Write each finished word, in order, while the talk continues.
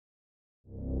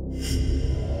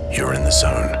You're in the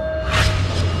zone.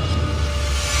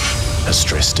 A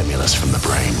stress stimulus from the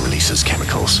brain releases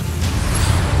chemicals.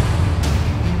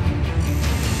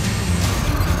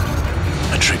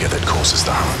 A trigger that causes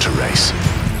the heart to race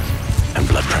and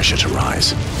blood pressure to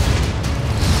rise.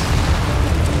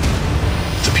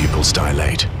 The pupils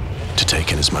dilate to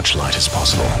take in as much light as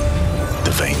possible.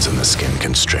 The veins in the skin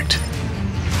constrict,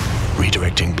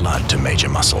 redirecting blood to major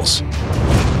muscles,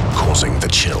 causing the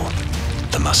chill.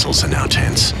 The muscles are now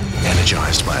tense,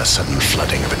 energized by a sudden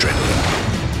flooding of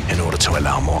adrenaline in order to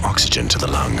allow more oxygen to the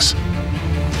lungs.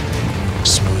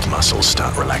 Smooth muscles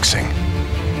start relaxing.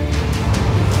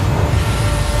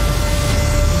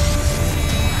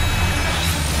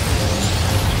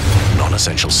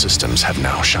 Non-essential systems have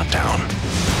now shut down.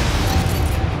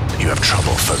 You have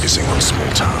trouble focusing on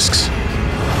small tasks.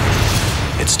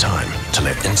 It's time to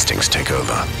let instincts take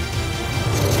over.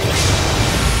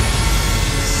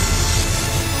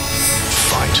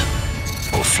 Fight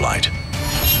or flight.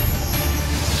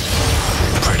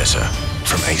 A Predator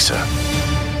from Acer.